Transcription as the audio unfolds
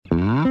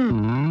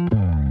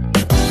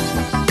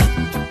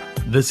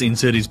This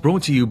insert is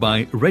brought to you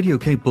by Radio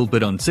K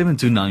Pulpit on 7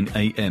 to 9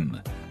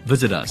 a.m.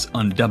 Visit us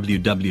on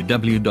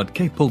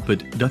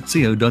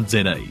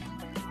www.kpulpit.co.za.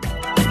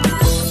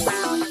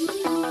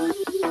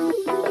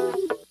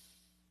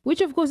 Which,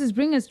 of course, is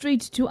bringing us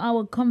straight to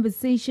our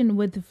conversation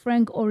with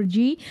Frank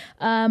Orji.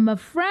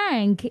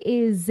 Frank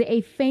is a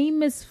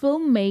famous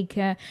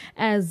filmmaker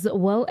as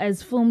well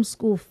as film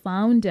school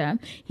founder.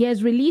 He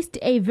has released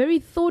a very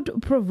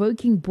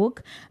thought-provoking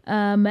book,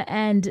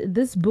 and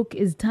this book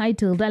is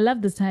titled, I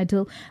love this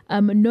title,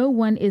 No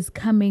One Is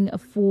Coming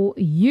For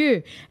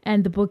You.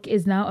 And the book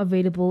is now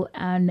available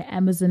on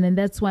Amazon, and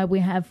that's why we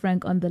have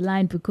Frank on the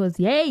line,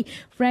 because, yay,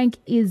 Frank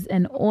is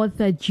an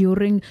author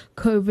during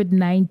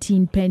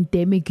COVID-19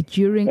 pandemic.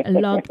 During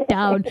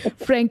lockdown,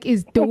 Frank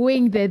is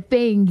doing the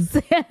things.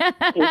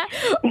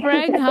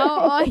 Frank, how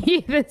are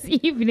you this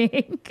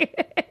evening?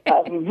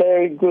 I'm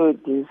very good.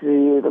 It's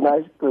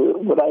nice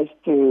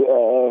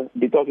to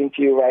be talking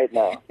to you right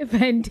now.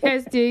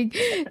 Fantastic.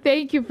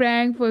 Thank you,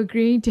 Frank, for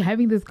agreeing to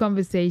having this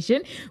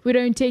conversation. We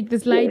don't take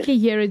this lightly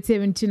here at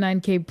 7 to 9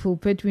 K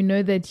Pulpit. We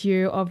know that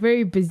you are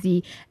very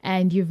busy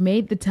and you've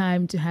made the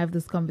time to have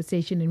this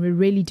conversation, and we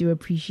really do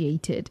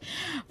appreciate it.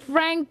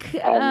 Frank,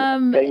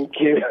 thank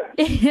you.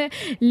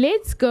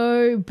 Let's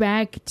go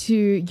back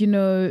to,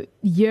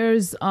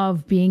 years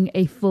of being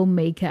a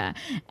filmmaker,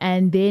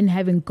 and then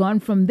having gone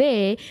from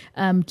there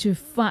to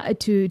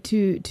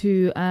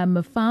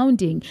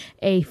founding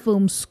a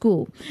film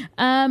school.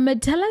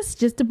 Tell us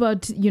just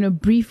about,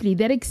 briefly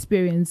that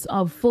experience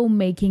of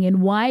filmmaking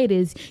and why it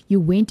is you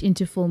went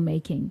into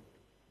filmmaking.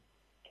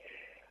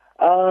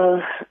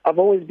 I've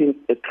always been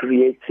a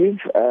creative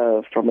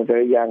from a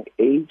very young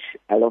age.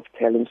 I love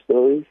telling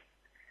stories.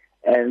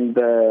 And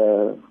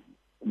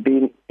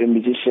being a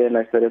musician,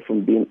 I started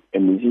from being a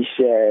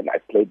musician. I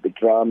played the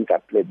drums, I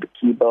played the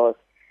keyboard,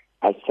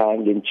 I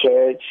sang in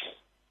church.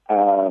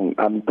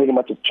 I'm pretty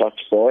much a church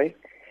boy.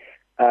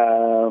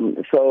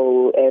 And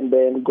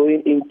then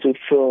going into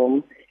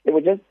film, it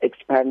was just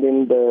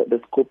expanding the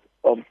scope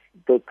of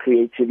the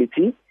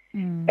creativity.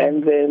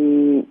 And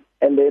then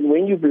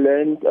when you've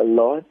learned a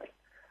lot,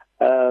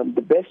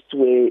 the best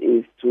way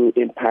is to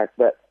impact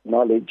that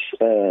knowledge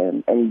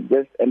and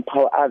just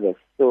empower others.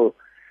 So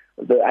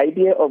the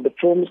idea of the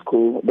film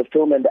school, the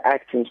film and the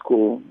acting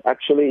school,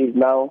 actually is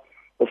now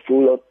a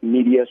full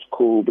media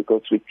school,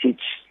 because we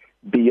teach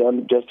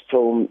beyond just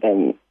film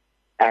and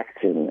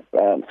acting.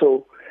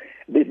 So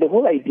the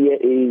whole idea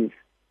is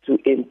to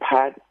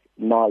impart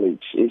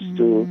knowledge, is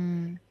to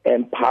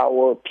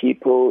empower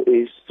people,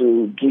 is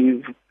to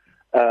give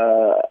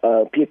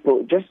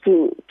people, just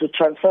to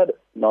transfer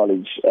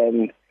knowledge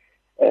and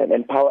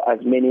empower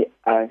as many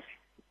as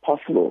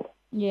possible.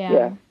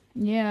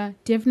 Yeah,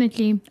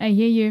 definitely. I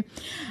hear you.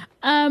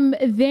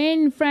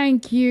 Then,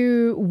 Frank,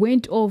 you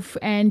went off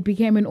and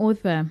became an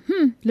author.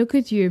 Look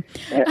at you.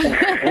 In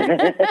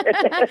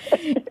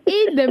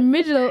the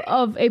middle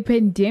of a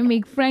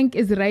pandemic, Frank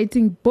is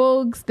writing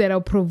books that are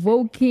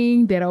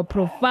provoking, that are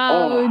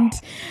profound.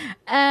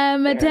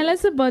 Tell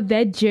us about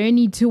that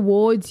journey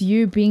towards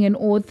you being an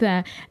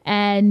author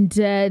and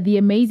the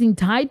amazing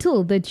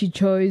title that you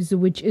chose,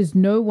 which is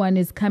No One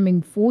Is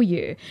Coming For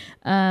You.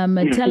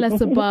 Tell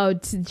us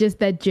about just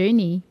that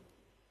journey.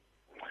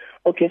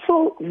 Okay,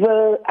 so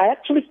I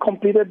actually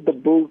completed the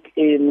book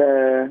in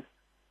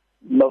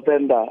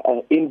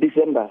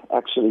December,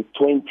 actually,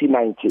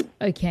 2019.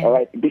 Okay. All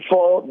right,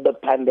 before the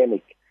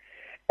pandemic.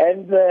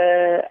 And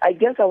I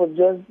guess I was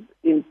just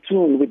in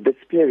tune with the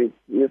spirit.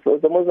 It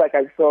was almost like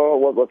I saw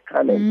what was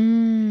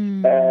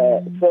coming.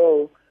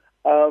 So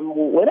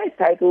when I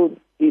titled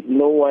it,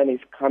 No One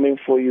Is Coming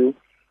For You,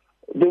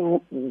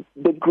 the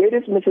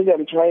greatest message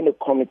I'm trying to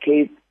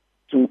communicate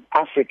to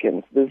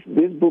Africans. This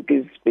book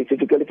is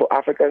specifically for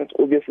Africans.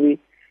 Obviously,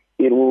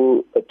 it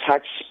will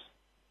touch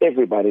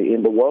everybody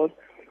in the world,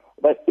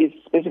 but it's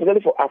specifically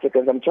for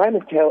Africans. I'm trying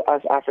to tell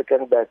us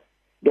Africans that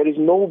there is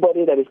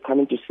nobody that is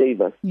coming to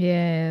save us.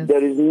 Yes.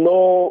 There is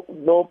no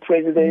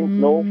president,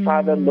 no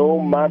father, no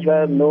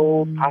mother,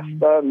 no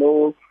pastor,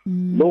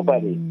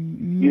 nobody.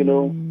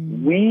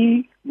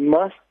 We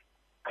must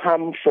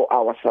come for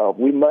ourselves.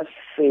 We must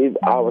save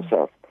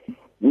ourselves.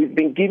 We've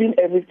been given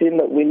everything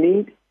that we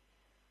need,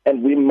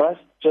 and we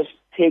must just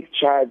take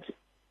charge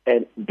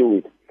and do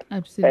it.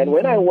 Absolutely. And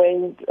when I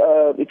went,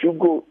 if you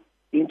go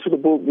into the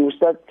book, you will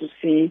start to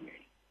see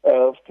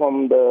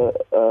from the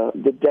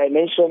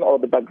dimension or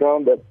the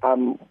background that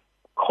I'm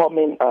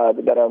coming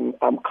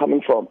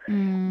from.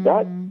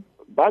 That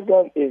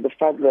background is the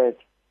fact that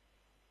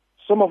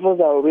some of us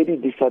are already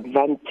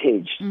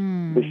disadvantaged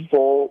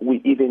before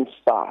we even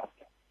start.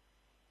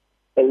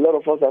 A lot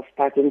of us are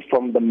starting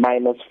from the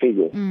minus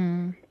figures.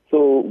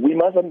 So we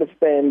must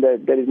understand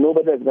that there is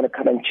nobody that's going to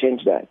come and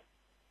change that.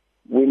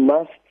 We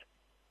must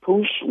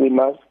push, we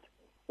must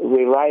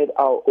rewrite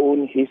our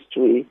own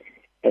history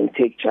and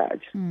take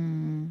charge.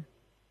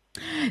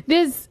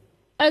 There's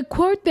a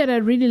quote that I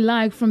really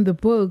like from the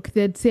book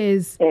that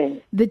says,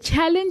 the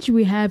challenge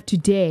we have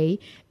today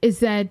is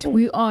that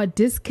we are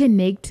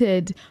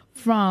disconnected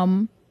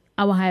from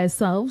our higher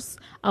selves,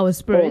 our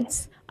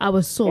spirits,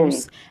 our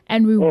source,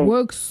 and we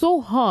work so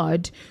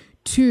hard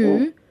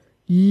to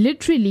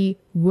literally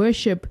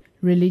worship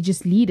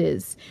religious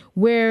leaders,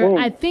 where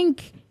I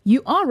think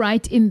you are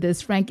right in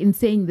this, Frank, in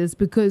saying this,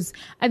 because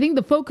I think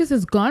the focus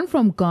has gone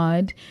from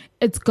God.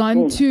 It's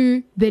gone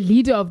to the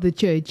leader of the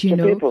church, you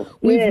know. People.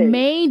 We've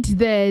made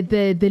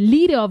the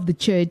leader of the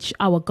church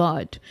our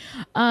God.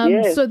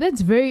 So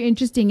that's very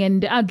interesting,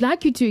 and I'd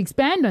like you to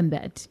expand on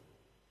that.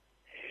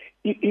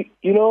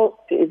 You know,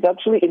 it's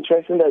actually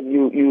interesting that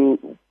you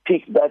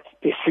picked that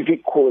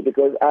specific quote,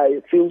 because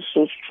I feel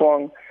so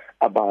strong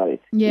about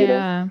it. Yeah. You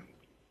know?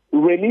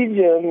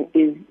 Religion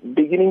is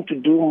beginning to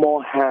do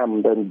more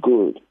harm than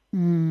good.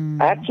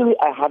 Actually,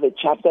 I have a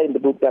chapter in the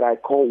book that I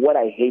call What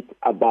I Hate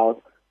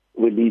About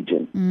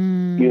Religion.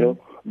 You know,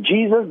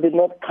 Jesus did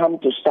not come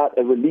to start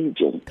a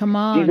religion. Come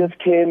on. Jesus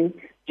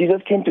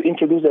came to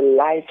introduce a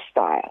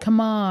lifestyle. Come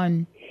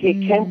on.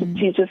 He came to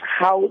teach us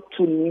how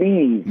to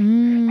live,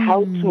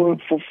 how to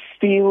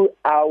fulfill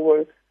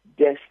our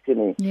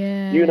destiny.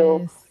 Yes. You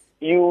know,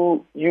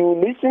 you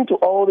listen to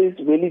all these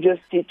religious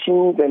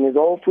teachings, and it's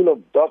all full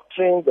of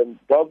doctrines and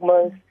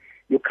dogmas.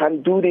 You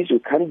can't do this, you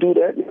can't do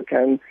that,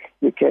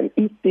 you can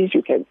eat this,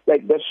 you can,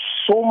 like, there's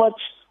so much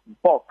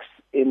box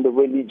in the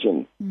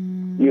religion,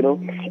 you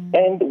know,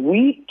 and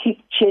we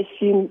keep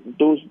chasing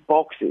those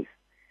boxes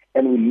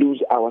and we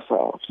lose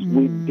ourselves.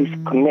 We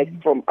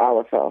disconnect from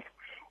ourselves.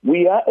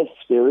 We are a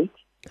spirit,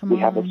 we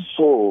have a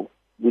soul,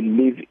 we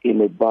live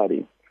in a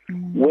body.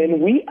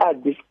 When we are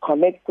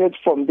disconnected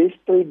from these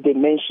three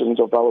dimensions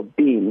of our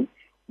being,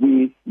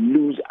 we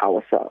lose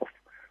ourselves.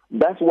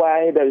 That's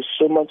why there is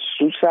so much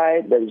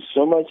suicide, there is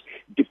so much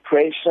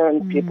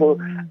depression, people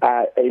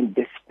are in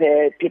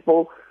despair,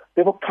 people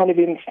can't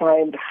even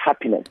find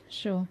happiness.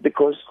 Sure.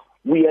 Because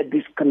we are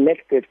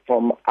disconnected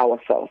from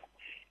ourselves.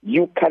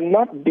 You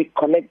cannot be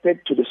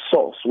connected to the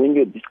source when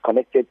you're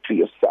disconnected to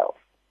yourself.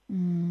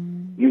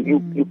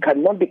 You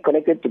cannot be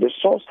connected to the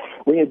source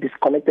when you're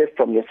disconnected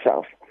from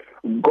yourself.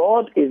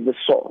 God is the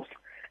source,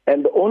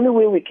 and the only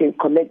way we can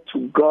connect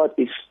to God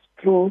is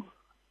through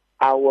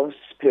our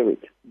spirit,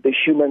 the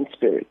human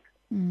spirit.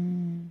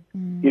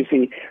 You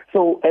see,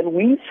 so, and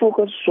we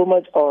focus so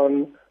much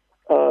on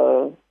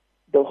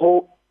the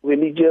whole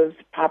religious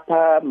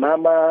papa,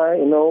 mama,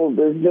 you know,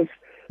 there's just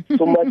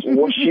so much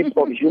worship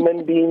of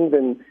human beings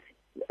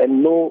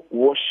and no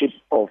worship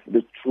of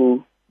the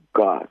true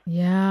God.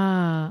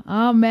 Yeah.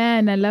 Oh,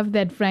 man. I love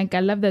that, Frank.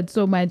 I love that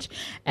so much.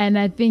 And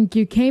I think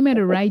you came at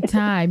the right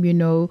time, you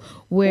know,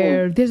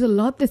 where there's a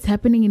lot that's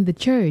happening in the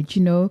church,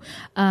 you know.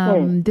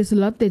 There's a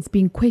lot that's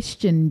being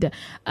questioned,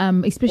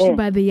 especially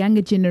by the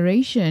younger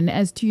generation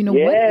as to, you know,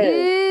 what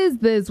is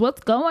this?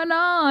 What's going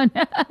on?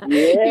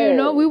 You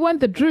know, we want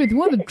the truth. We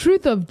want the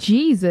truth of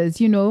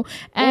Jesus, you know,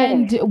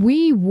 and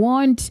we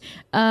want...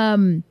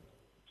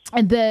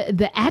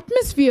 the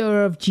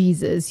atmosphere of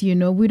Jesus, you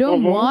know, we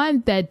don't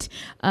want that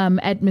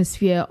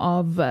atmosphere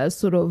of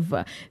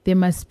there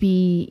must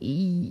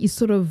be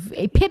sort of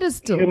a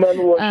pedestal,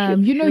 human worship,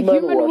 you know,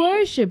 human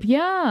worship.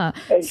 Yeah.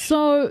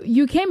 So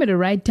you came at the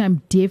right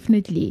time,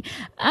 definitely.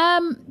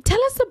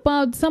 Tell us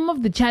about some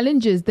of the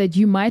challenges that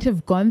you might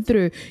have gone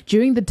through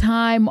during the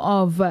time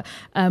of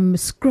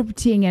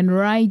scripting and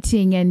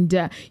writing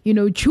and, you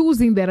know,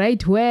 choosing the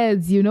right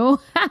words, you know.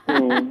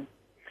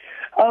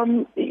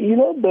 You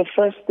know, the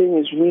first thing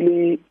is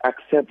really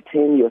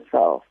accepting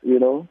yourself, you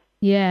know?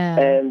 Yeah.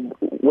 And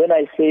when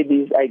I say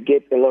this, I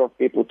get a lot of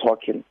people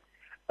talking.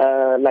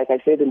 Like I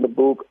said in the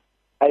book,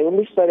 I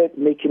only started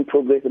making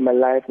progress in my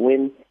life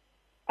when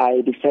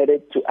I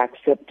decided to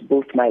accept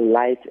both my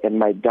light and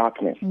my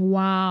darkness.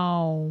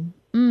 Wow.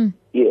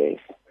 Yes.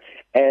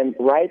 And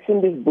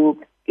writing this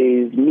book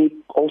is me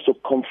also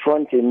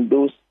confronting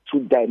those two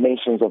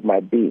dimensions of my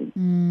being,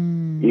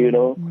 you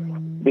know?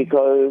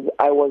 Because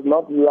I was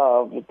not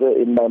loved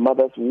in my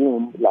mother's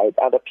womb like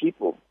other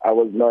people. I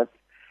was not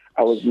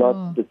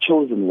the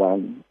chosen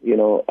one. You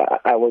know,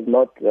 I was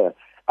the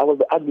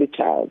ugly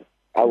child.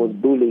 I was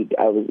bullied.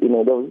 I was,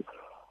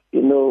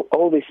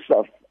 all this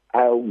stuff.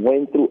 I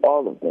went through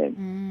all of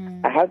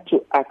them. I had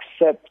to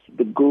accept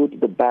the good,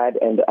 the bad,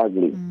 and the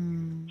ugly.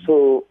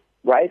 So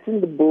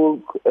writing the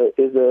book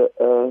is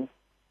a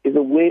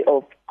way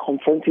of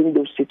confronting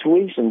those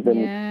situations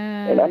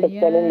and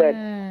understanding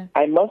that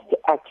I must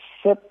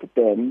accept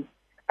them.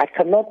 I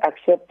cannot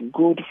accept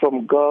good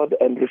from God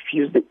and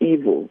refuse the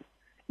evil,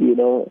 you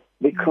know,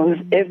 because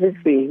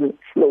everything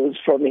flows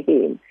from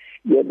Him.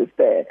 You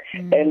understand?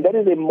 And that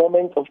is a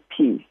moment of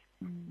peace.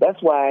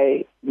 That's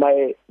why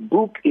my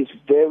book is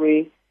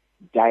very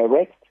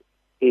direct,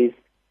 is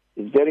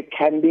very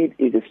candid,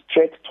 is a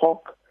straight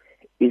talk,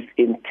 is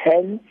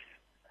intense.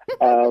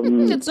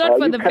 It's not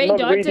for the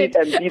faint-hearted. Read it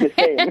and be the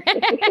same.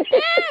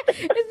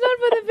 It's not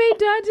for the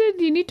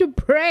faint-hearted. You need to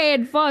pray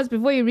and fast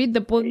before you read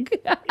the book.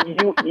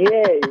 You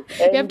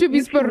have to be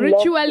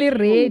spiritually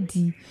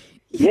ready.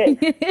 Yes.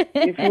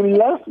 If you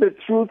love the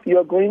truth,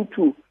 you're going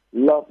to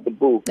love the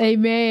book.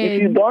 Amen.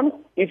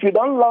 If you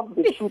don't love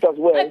the truth as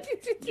well,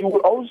 you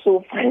will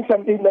also find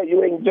something that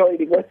you enjoy,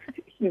 because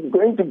it's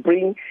going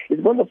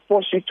to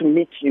force you to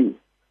meet you.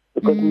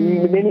 because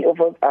many of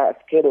us are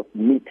scared of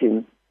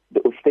meeting the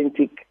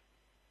authentic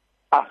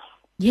us.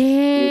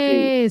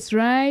 Yes,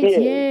 right.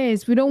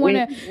 Yes, we don't want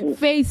to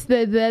face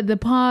the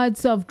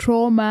parts of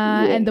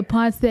trauma and the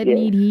parts that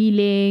need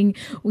healing.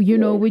 You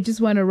know, we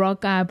just want to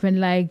rock up and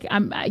like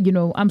I'm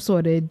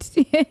sorted.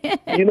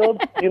 you know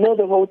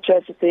the whole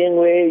church thing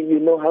where you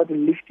know how to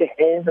lift your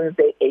hands and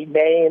say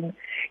amen.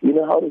 You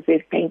know how to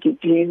say thank you,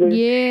 Jesus.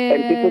 Yes.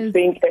 And people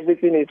think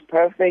everything is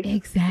perfect.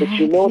 Exactly. But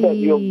you know that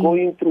you're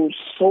going through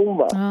so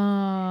much.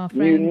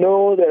 You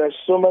know there is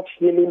so much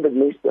healing that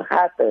needs to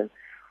happen.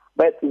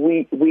 But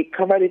we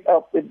covered it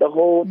up with the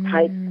whole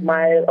tight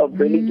smile of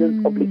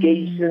religious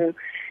obligation.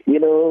 You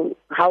know,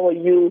 how are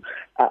you?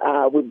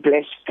 We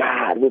bless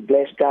God. We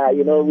bless God.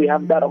 You know, we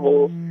have that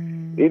whole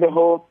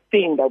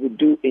thing that we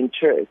do in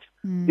church.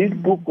 This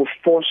book will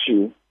force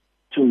you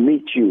to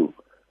meet you.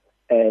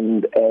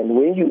 And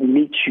when you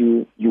meet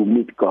you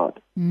meet God.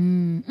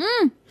 The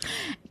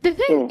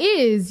thing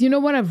is, you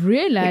know, what I've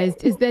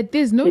realized is that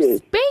there's no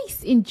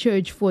space in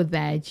church for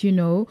that, you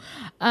know.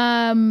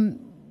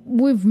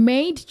 We've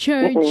made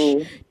church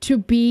to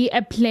be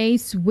a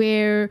place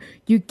where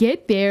you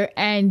get there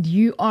and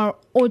you are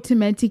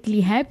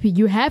automatically happy.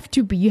 You have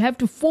to be. You have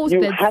to force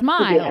that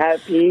smile. You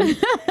have to be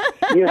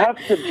happy. You have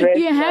to dress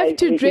You have nicely.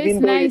 to dress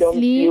Even though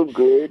nicely. you don't feel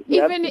good,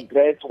 you have to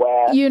dress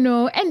well. You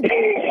know, and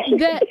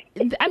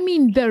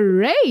the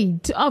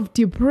rate of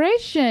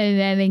depression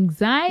and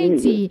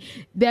anxiety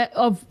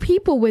of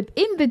people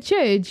within the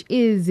church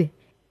is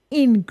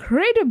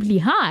incredibly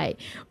high,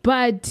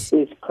 but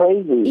it's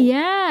crazy.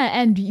 Yeah,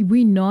 and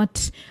we're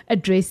not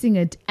addressing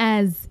it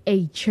as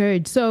a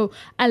church. So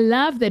I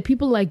love that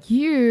people like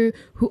you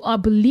who are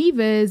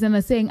believers and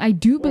are saying, I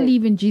do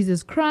believe in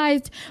Jesus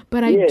Christ,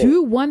 but I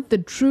do want the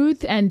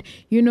truth. And,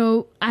 you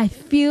know, I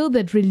feel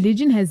that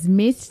religion has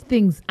messed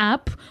things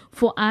up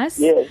for us.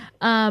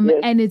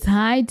 And it's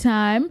high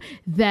time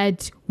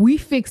that we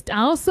fixed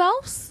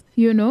ourselves,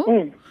 you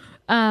know.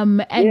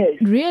 And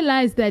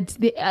realize that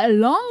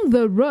along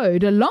the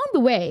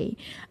way,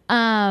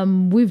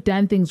 we've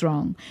done things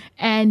wrong.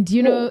 And,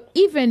 you know,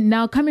 even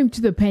now coming to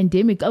the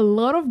pandemic, a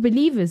lot of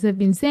believers have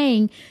been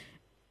saying,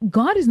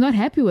 God is not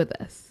happy with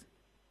us.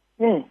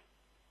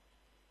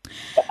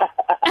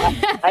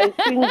 I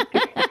think,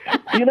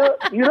 you know,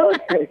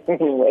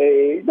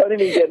 don't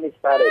even get me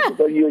started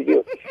because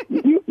you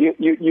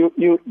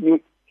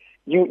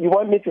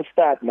want me to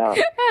start now.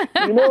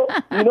 You know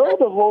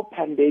the whole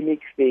pandemic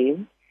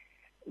thing.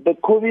 The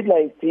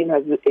COVID-19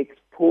 has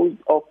exposed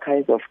all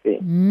kinds of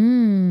things.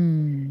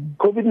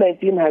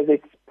 COVID-19 has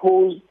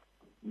exposed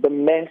the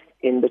mess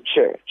in the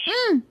church.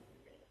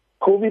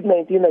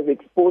 COVID-19 has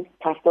exposed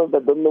pastors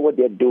that don't know what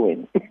they're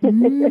doing.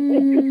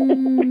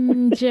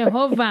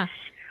 Jehovah.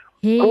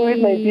 Hey.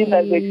 COVID-19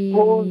 has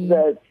exposed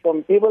that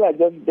some people are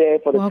just there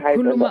for the tithe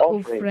and the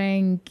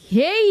offering.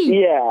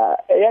 Yeah,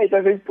 it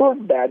has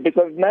exposed that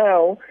because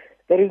now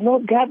there is no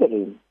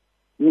gathering,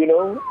 you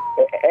know.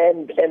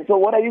 And so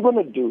what are you going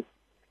to do?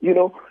 You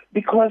know,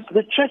 because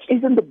the church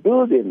isn't the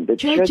building. The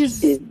church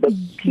is the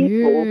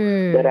people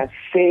that are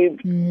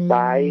saved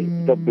by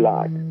the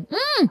blood.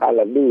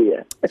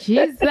 Hallelujah.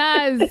 Jesus.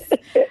 And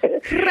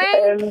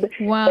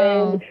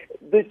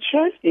the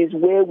church is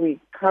where we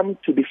come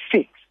to be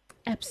fixed.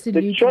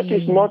 Absolutely. The church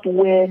is not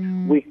where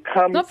we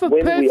come not for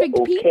when perfect we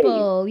are okay.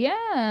 people.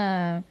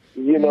 Yeah.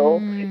 You know,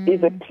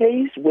 it's a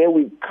place where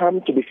we come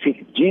to be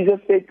fixed.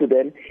 Jesus said to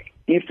them,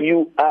 if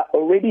you are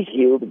already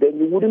healed, then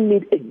you wouldn't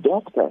need a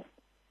doctor.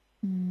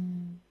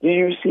 Do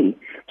you see?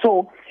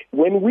 So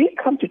when we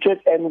come to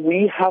church and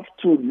we have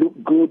to look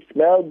good,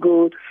 smell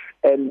good,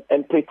 and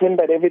pretend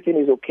that everything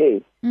is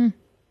okay,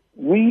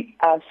 we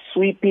are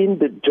sweeping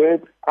the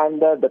dirt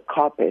under the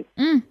carpet.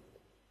 And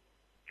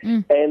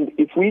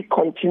if we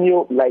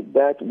continue like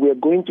that, we are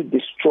going to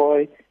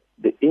destroy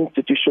the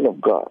institution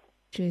of God.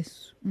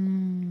 Yes.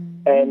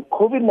 And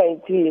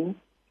COVID-19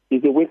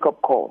 is a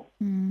wake-up call.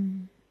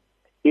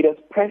 It has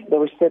pressed the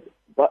reset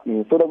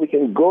button so that we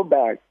can go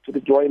back to the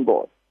drawing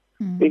board.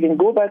 We can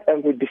go back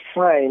and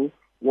redefine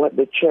what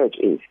the church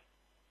is.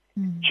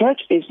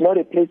 Church is not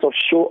a place of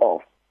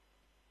show-off.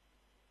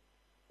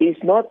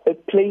 It's not a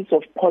place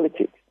of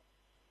politics.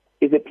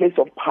 It's a place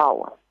of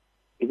power.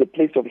 It's a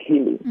place of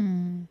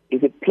healing.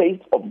 It's a place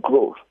of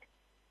growth.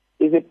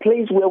 It's a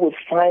place where we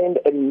find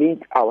and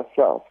meet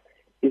ourselves.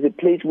 It's a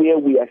place where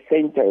we are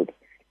centered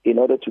in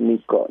order to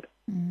meet God.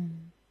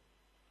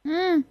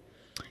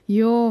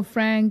 Yo,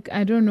 Frank,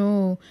 I don't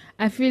know.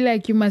 I feel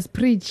like you must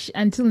preach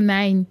until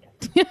 9.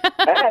 We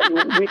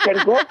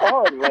can go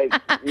on, like,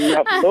 you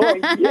have no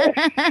idea.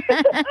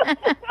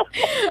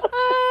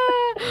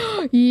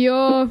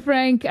 Yo,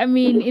 Frank, I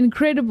mean,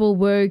 incredible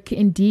work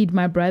indeed,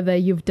 my brother.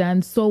 You've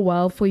done so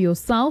well for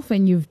yourself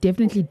and you've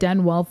definitely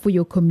done well for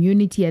your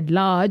community at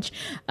large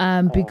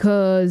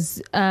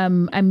because,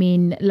 I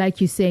mean,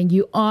 like you're saying,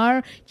 you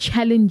are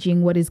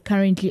challenging what is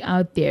currently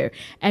out there.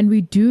 And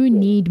we do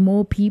need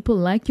more people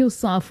like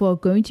yourself who are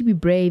going to be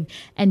brave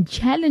and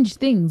challenge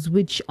things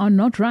which are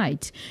not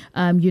right,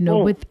 you know.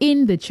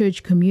 within the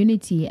church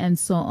community and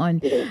so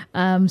on.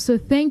 So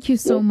thank you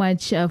so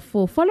much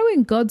for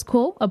following God's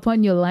call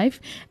upon your life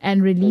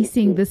and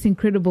releasing this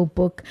incredible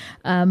book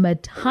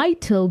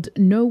titled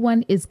 "No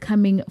One Is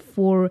Coming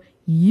for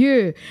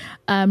You,"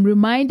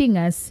 reminding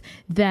us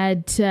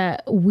that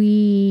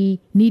we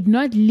need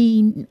not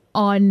lean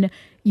on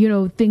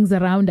things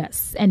around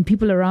us and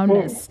people around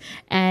us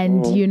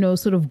and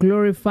sort of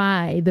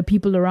glorify the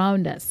people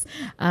around us,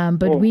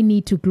 but we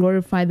need to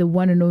glorify the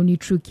one and only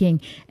true King,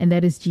 and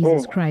that is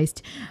Jesus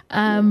Christ.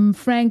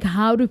 Frank,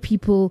 how do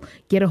people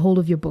get a hold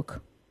of your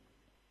book?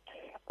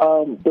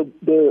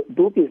 The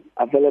book is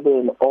available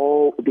on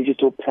all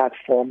digital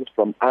platforms,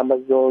 from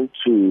Amazon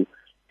to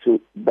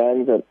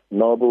Barnes and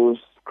Noble,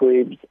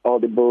 Scribs,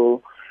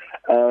 Audible.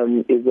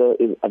 Is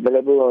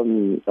available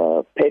on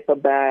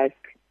paperback,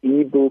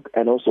 ebook,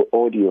 and also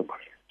audio.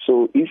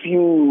 So if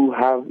you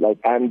have like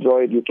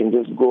Android, you can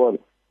just go on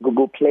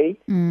Google Play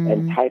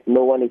and type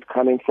 "No One Is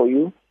Coming for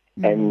You,"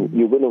 and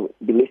you're going to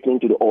be listening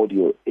to the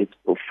audio. It's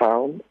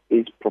profound,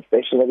 it's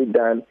professionally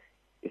done,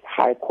 it's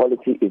high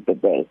quality, it's the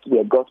best. We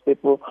are God's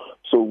people,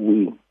 so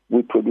we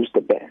produce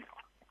the best.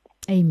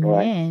 Amen.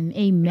 Right.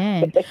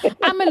 Amen.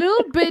 I'm a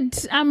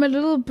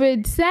little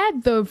bit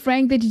sad though,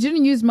 Frank, that you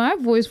didn't use my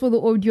voice for the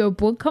audio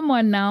book. Come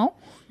on now.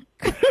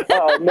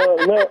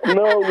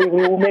 No, we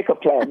will make a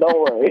plan.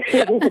 Don't worry.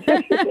 For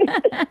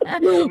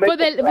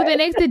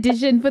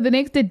the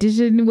next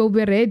edition, we'll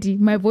be ready.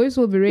 My voice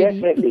will be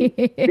ready. Definitely,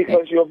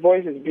 because your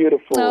voice is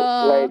beautiful.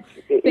 Oh,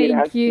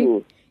 thank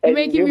you. You're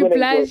making me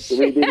blush.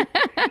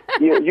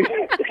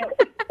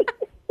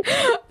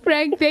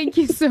 Frank, thank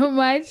you so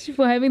much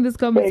for having this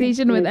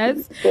conversation with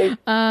us.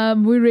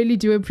 We really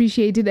do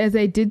appreciate it. As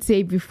I did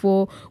say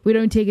before, we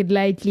don't take it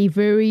lightly.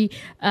 Very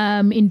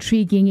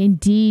intriguing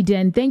indeed.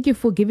 And thank you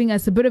for giving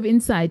us a bit of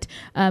insight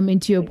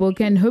into your book.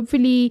 And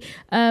hopefully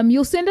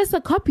you'll send us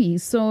a copy,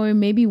 so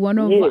maybe one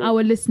of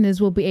our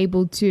listeners will be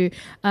able to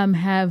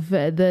have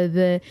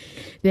the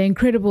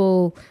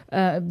incredible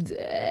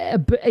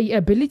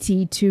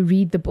ability to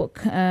read the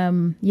book.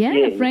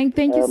 Frank,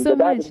 thank you so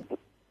much.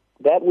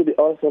 That would be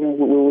awesome.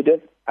 We will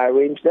just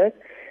arrange that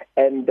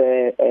and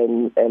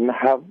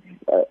have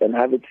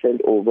it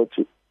sent over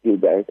to you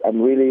guys.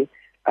 I'm really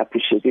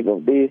appreciative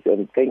of this,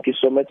 and thank you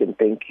so much, and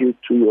thank you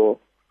to your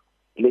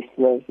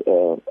listeners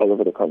all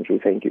over the country.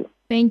 Thank you.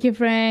 Thank you,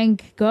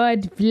 Frank.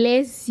 God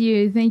bless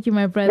you. Thank you,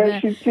 my brother.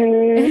 Bless you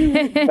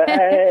too.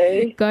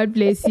 Bye. God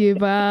bless you.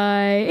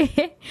 Bye.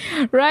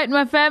 Right,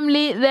 my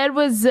family. That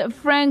was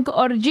Frank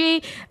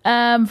Orji.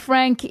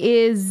 Frank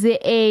is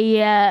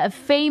a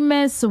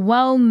famous,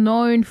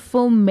 well-known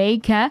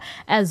filmmaker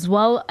as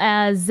well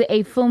as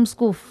a film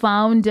school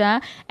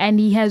founder, and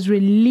he has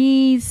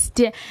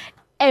released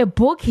a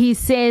book, he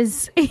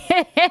says,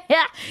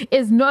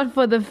 is not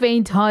for the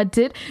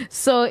faint-hearted.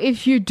 So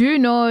if you do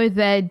know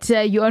that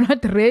you are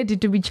not ready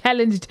to be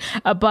challenged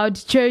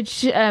about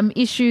church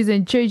issues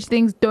and church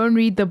things, don't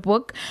read the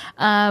book.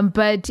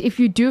 But if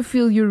you do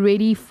feel you're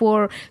ready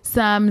for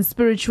some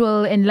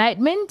spiritual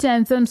enlightenment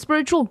and some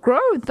spiritual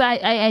growth,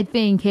 I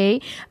think,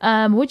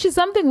 which is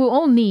something we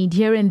all need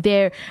here and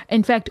there.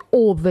 In fact,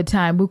 all the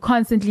time. We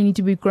constantly need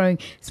to be growing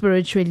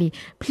spiritually.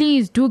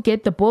 Please do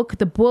get the book.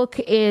 The book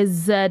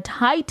is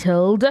titled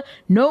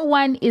 "No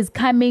One Is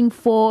Coming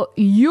for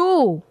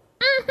You."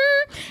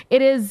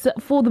 It is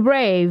for the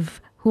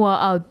brave who are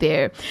out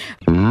there.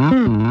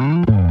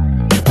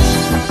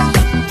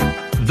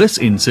 This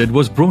insert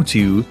was brought to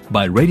you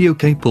by Radio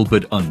K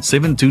Pulpit on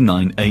 7 to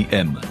 9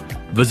 a.m.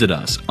 Visit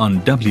us on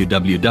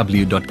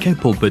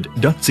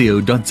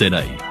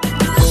www.kpulpit.co.za.